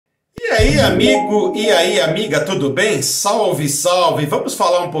aí, amigo, e aí, amiga, tudo bem? Salve, salve! Vamos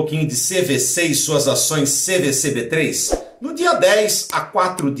falar um pouquinho de CVC e suas ações Cvcb3? No dia 10, há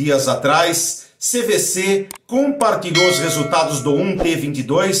 4 dias atrás, CVC compartilhou os resultados do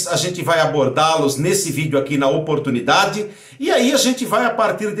 1T22, a gente vai abordá-los nesse vídeo aqui na oportunidade, e aí a gente vai, a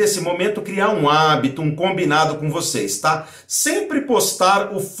partir desse momento, criar um hábito, um combinado com vocês, tá? Sempre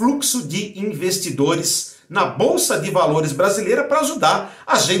postar o fluxo de investidores na Bolsa de Valores brasileira para ajudar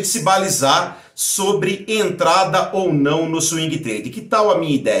a gente se balizar sobre entrada ou não no swing trade. Que tal a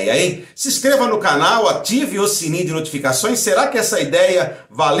minha ideia, hein? Se inscreva no canal, ative o sininho de notificações. Será que essa ideia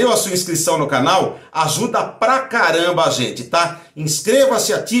valeu a sua inscrição no canal? Ajuda pra caramba a gente, tá?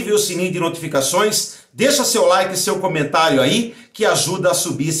 Inscreva-se, ative o sininho de notificações, deixa seu like e seu comentário aí, que ajuda a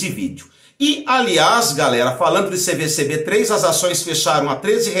subir esse vídeo. E, aliás, galera, falando de Cvcb3, as ações fecharam a R$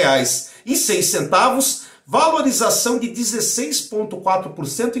 13,06, valorização de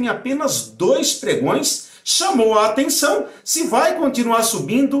 16,4% em apenas 2 pregões, chamou a atenção. Se vai continuar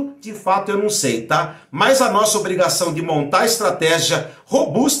subindo, de fato eu não sei, tá? Mas a nossa obrigação de montar estratégia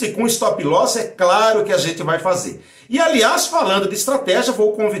robusta e com stop loss, é claro que a gente vai fazer. E aliás, falando de estratégia,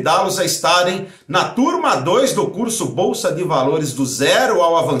 vou convidá-los a estarem na turma 2 do curso Bolsa de Valores do Zero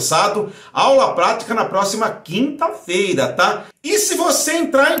ao Avançado, aula prática na próxima quinta-feira, tá? E se você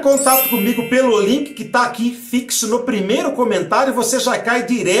entrar em contato comigo pelo link que tá aqui fixo no primeiro comentário, você já cai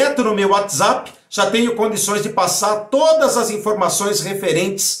direto no meu WhatsApp. Já tenho condições de passar todas as informações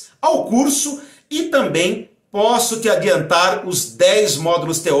referentes ao curso e também posso te adiantar os 10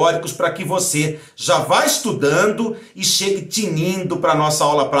 módulos teóricos para que você já vá estudando e chegue tinindo para a nossa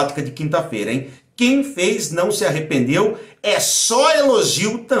aula prática de quinta-feira, hein? Quem fez não se arrependeu, é só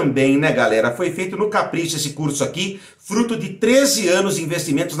elogio também, né, galera? Foi feito no capricho esse curso aqui, fruto de 13 anos de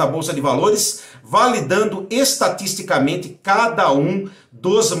investimentos na Bolsa de Valores, validando estatisticamente cada um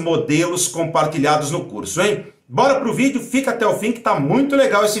dos modelos compartilhados no curso, hein? Bora pro vídeo, fica até o fim que tá muito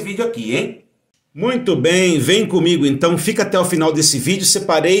legal esse vídeo aqui, hein? Muito bem, vem comigo então, fica até o final desse vídeo.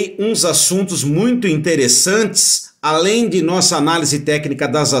 Separei uns assuntos muito interessantes, além de nossa análise técnica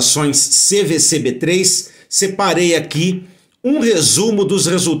das ações Cvcb3, separei aqui um resumo dos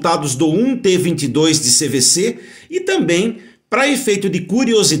resultados do 1T22 de CVC e também, para efeito de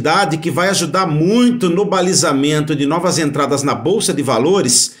curiosidade, que vai ajudar muito no balizamento de novas entradas na Bolsa de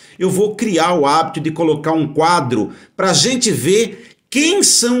Valores, eu vou criar o hábito de colocar um quadro para a gente ver quem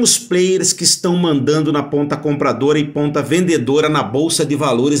são os players que estão mandando na ponta compradora e ponta vendedora na Bolsa de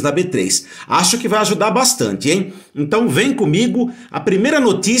Valores da B3. Acho que vai ajudar bastante, hein? Então vem comigo. A primeira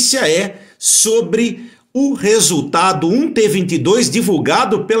notícia é sobre o resultado 1T22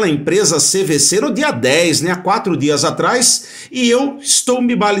 divulgado pela empresa CVC no dia 10, né, há 4 dias atrás, e eu estou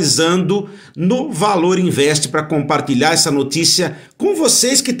me balizando no Valor Investe para compartilhar essa notícia com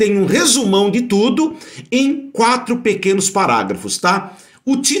vocês, que tem um resumão de tudo em 4 pequenos parágrafos, tá?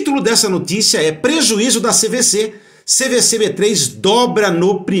 O título dessa notícia é Prejuízo da CVC, Cvcb3 dobra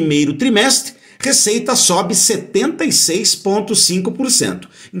no primeiro trimestre, receita sobe 76,5%.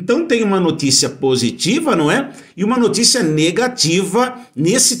 Então tem uma notícia positiva, não é? E uma notícia negativa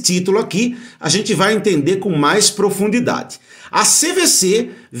nesse título aqui. A gente vai entender com mais profundidade. A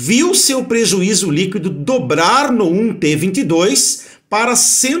CVC viu seu prejuízo líquido dobrar no 1T22 para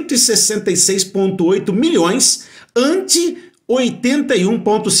 166,8 milhões, ante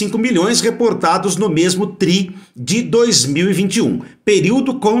 81,5 milhões reportados no mesmo TRI de 2021.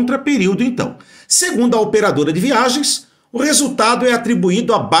 Período contra período, então. Segundo a operadora de viagens, o resultado é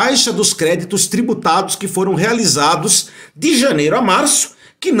atribuído à baixa dos créditos tributados que foram realizados de janeiro a março,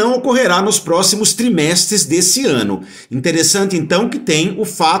 que não ocorrerá nos próximos trimestres desse ano. Interessante, então, que tem o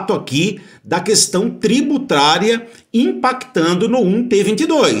fato aqui da questão tributária impactando no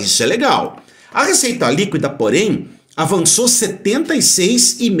 1T22. Isso é legal. A receita líquida, porém, avançou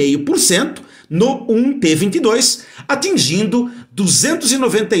 76,5% no 1T22, atingindo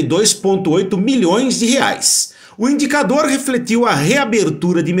 292,8 milhões de reais. O indicador refletiu a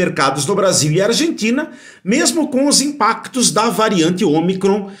reabertura de mercados no Brasil e Argentina, mesmo com os impactos da variante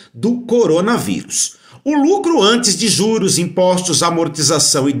Ômicron do coronavírus. O lucro antes de juros, impostos,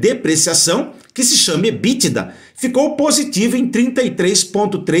 amortização e depreciação, que se chama EBITDA, ficou positivo em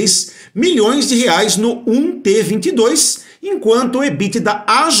 33,3 milhões de reais no 1T22, enquanto o EBITDA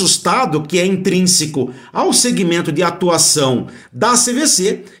ajustado, que é intrínseco ao segmento de atuação da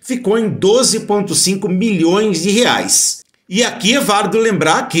CVC, ficou em 12,5 milhões de reais. E aqui é válido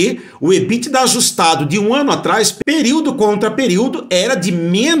lembrar que o EBITDA ajustado de um ano atrás, período contra período, era de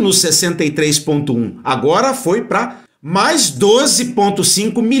menos 63,1. Agora foi para mais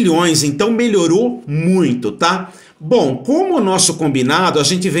 12,5 milhões, então melhorou muito, tá? Bom, como o nosso combinado, a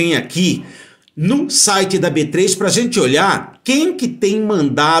gente vem aqui no site da B3 para a gente olhar quem que tem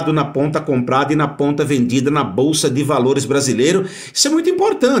mandado na ponta comprada e na ponta vendida na Bolsa de Valores brasileiro. Isso é muito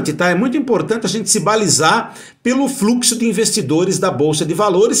importante, tá? É muito importante a gente se balizar pelo fluxo de investidores da Bolsa de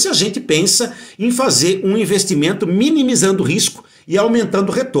Valores se a gente pensa em fazer um investimento minimizando o risco e aumentando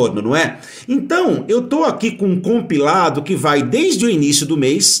o retorno, não é? Então, eu estou aqui com um compilado que vai desde o início do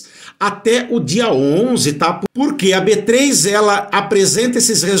mês até o dia 11, tá? Porque a B3, ela apresenta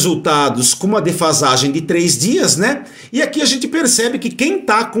esses resultados com uma defasagem de 3 dias, né? E aqui a gente percebe que quem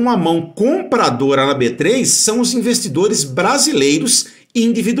tá com a mão compradora na B3 são os investidores brasileiros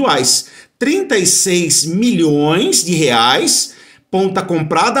individuais. 36 milhões de reais, ponta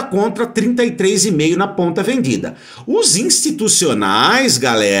comprada contra 33,5 na ponta vendida. Os institucionais,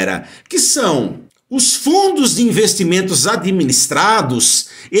 galera, que são os fundos de investimentos administrados,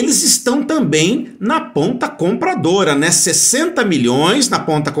 eles estão também na ponta compradora, né? 60 milhões na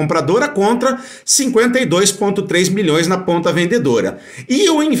ponta compradora contra 52,3 milhões na ponta vendedora. E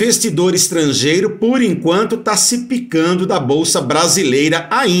o investidor estrangeiro, por enquanto, está se picando da Bolsa brasileira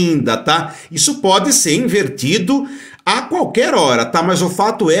ainda, tá? Isso pode ser invertido a qualquer hora, tá? Mas o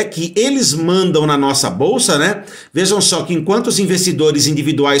fato é que eles mandam na nossa bolsa, né? Vejam só que enquanto os investidores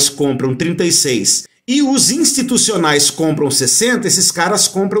individuais compram 36 e os institucionais compram 60, esses caras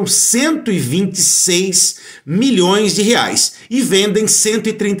compram 126 milhões de reais e vendem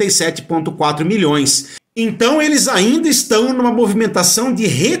 137,4 milhões. Então eles ainda estão numa movimentação de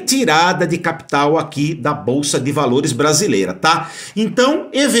retirada de capital aqui da Bolsa de Valores brasileira, tá? Então,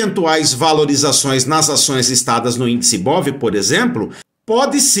 eventuais valorizações nas ações listadas no índice BOV, por exemplo,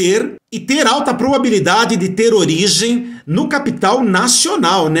 pode ser e ter alta probabilidade de ter origem no capital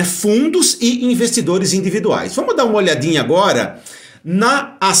nacional, né? Fundos e investidores individuais. Vamos dar uma olhadinha agora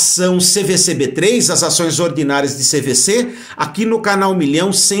na ação Cvcb3, as ações ordinárias de CVC, aqui no canal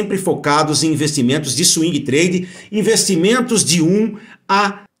Milhão, sempre focados em investimentos de swing trade, investimentos de 1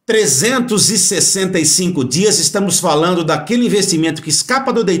 a 365 dias, estamos falando daquele investimento que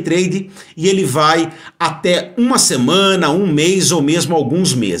escapa do day trade e ele vai até uma semana, um mês ou mesmo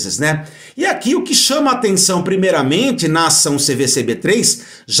alguns meses, né? E aqui o que chama a atenção primeiramente na ação Cvcb3,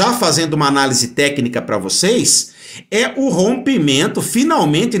 já fazendo uma análise técnica para vocês, é o rompimento,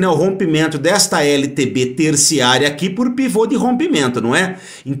 finalmente, né, o rompimento desta LTB terciária aqui por pivô de rompimento, não é?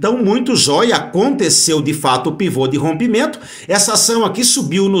 Então, muito jóia, aconteceu de fato o pivô de rompimento. Essa ação aqui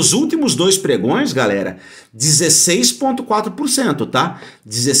subiu nos últimos 2 pregões, galera, 16,4%, tá?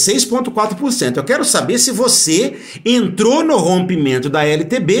 16,4%. Eu quero saber se você entrou no rompimento da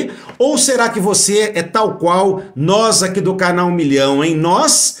LTB ou será que você é tal qual nós aqui do canal Milhão, hein?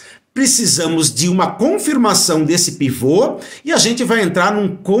 Nós precisamos de uma confirmação desse pivô e a gente vai entrar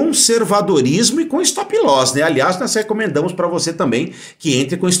num conservadorismo e com stop loss, né? Aliás, nós recomendamos para você também que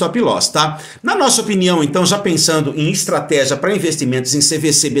entre com stop loss, tá? Na nossa opinião, então, já pensando em estratégia para investimentos em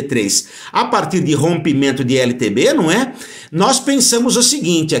Cvcb3 a partir de rompimento de LTB, não é? Nós pensamos o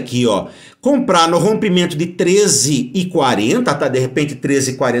seguinte aqui, ó. Comprar no rompimento de 13,40, tá? De repente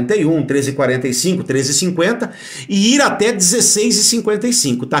 13,41, 13,45, 13,50 e ir até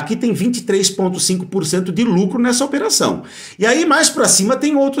 16,55, tá? Aqui tem 23,5% de lucro nessa operação. E aí mais para cima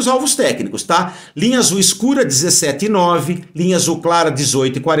tem outros alvos técnicos, tá? Linha azul escura 17,9, linha azul clara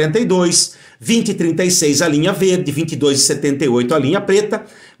 18,42, 20,36 a linha verde, 22,78 a linha preta,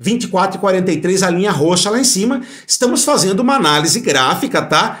 24,43 a linha roxa lá em cima. Estamos fazendo uma análise gráfica,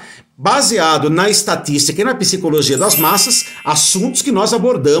 tá? Baseado na estatística e na psicologia das massas, assuntos que nós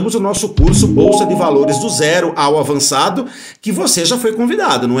abordamos no nosso curso Bolsa de Valores do Zero ao Avançado, que você já foi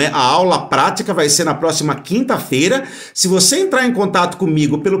convidado, não é? A aula prática vai ser na próxima quinta-feira. Se você entrar em contato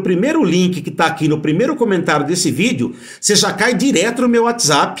comigo pelo primeiro link que está aqui no primeiro comentário desse vídeo, você já cai direto no meu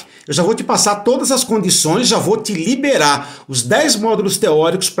WhatsApp. Eu já vou te passar todas as condições, já vou te liberar os 10 módulos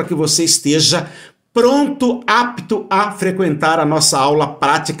teóricos para que você esteja pronto, apto a frequentar a nossa aula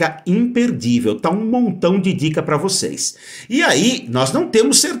prática imperdível. Tá um montão de dica para vocês. E aí, nós não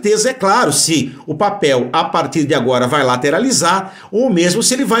temos certeza, é claro, se o papel a partir de agora vai lateralizar ou mesmo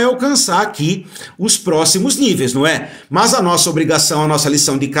se ele vai alcançar aqui os próximos níveis, não é? Mas a nossa obrigação, a nossa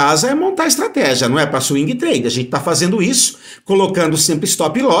lição de casa é montar estratégia, não é? Para swing trade. A gente está fazendo isso, colocando sempre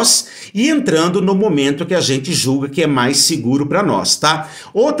stop loss e entrando no momento que a gente julga que é mais seguro para nós, tá?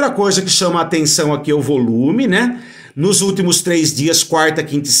 Outra coisa que chama a atenção aqui é o volume, né? Nos últimos 3 dias, quarta,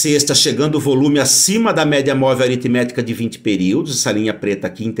 quinta e sexta, chegando o volume acima da média móvel aritmética de 20 períodos, essa linha preta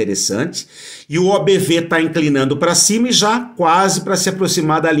aqui interessante, e o OBV está inclinando para cima e já quase para se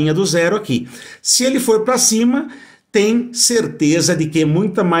aproximar da linha do zero aqui. Se ele for para cima, tem certeza de que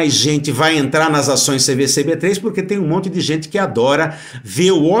muita mais gente vai entrar nas ações Cvcb3 porque tem um monte de gente que adora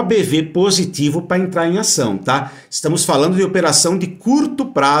ver o OBV positivo para entrar em ação, tá? Estamos falando de operação de curto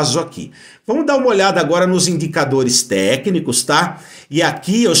prazo aqui. Vamos dar uma olhada agora nos indicadores técnicos, tá? E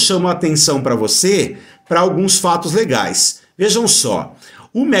aqui eu chamo a atenção para você para alguns fatos legais. Vejam só.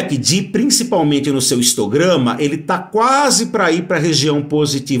 O MACD, principalmente no seu histograma, ele está quase para ir para a região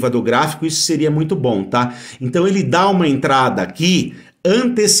positiva do gráfico, isso seria muito bom, tá? Então ele dá uma entrada aqui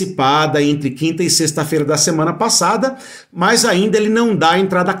antecipada entre quinta e sexta-feira da semana passada, mas ainda ele não dá a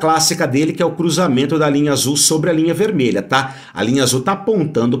entrada clássica dele, que é o cruzamento da linha azul sobre a linha vermelha, tá? A linha azul está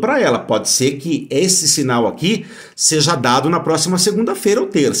apontando para ela, pode ser que esse sinal aqui seja dado na próxima segunda-feira ou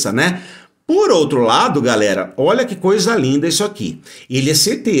terça, né? Por outro lado, galera, olha que coisa linda isso aqui. Ele é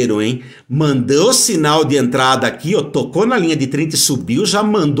certeiro, hein? Mandou sinal de entrada aqui, ó, tocou na linha de 30 e subiu, já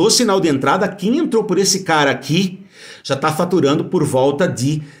mandou sinal de entrada. Quem entrou por esse cara aqui já está faturando por volta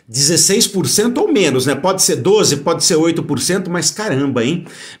de 16% ou menos, né? Pode ser 12%, pode ser 8%, mas caramba, hein?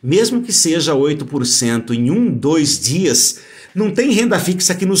 Mesmo que seja 8% em 1, 2 dias, não tem renda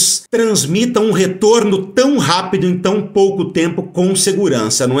fixa que nos transmita um retorno tão rápido em tão pouco tempo com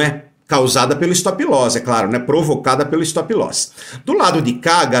segurança, não é? Causada pelo stop loss, é claro, né? Provocada pelo stop loss. Do lado de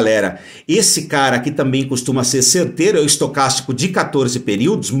cá, galera, esse cara aqui também costuma ser certeiro, é o estocástico de 14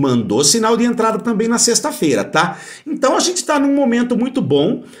 períodos, mandou sinal de entrada também na sexta-feira, tá? Então a gente está num momento muito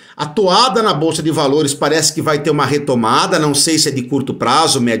bom. A toada na Bolsa de Valores parece que vai ter uma retomada, não sei se é de curto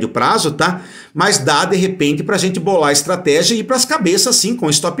prazo, médio prazo, tá? Mas dá, de repente, para a gente bolar a estratégia e ir para as cabeças, assim, com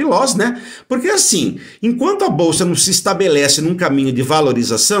stop loss, né? Porque, assim, enquanto a Bolsa não se estabelece num caminho de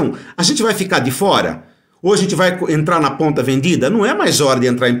valorização, a gente vai ficar de fora? Ou a gente vai entrar na ponta vendida? Não é mais hora de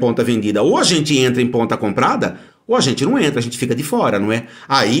entrar em ponta vendida. Ou a gente entra em ponta comprada, ou a gente não entra, a gente fica de fora, não é?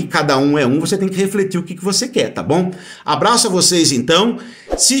 Aí, cada um é um, você tem que refletir o que você quer, tá bom? Abraço a vocês, então.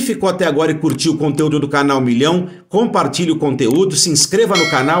 Se ficou até agora e curtiu o conteúdo do canal Milhão, compartilhe o conteúdo, se inscreva no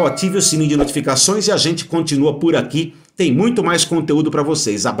canal, ative o sininho de notificações e a gente continua por aqui. Tem muito mais conteúdo para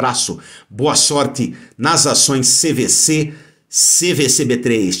vocês. Abraço, boa sorte nas ações CVC,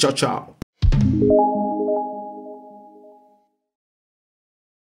 Cvcb3. Tchau, tchau.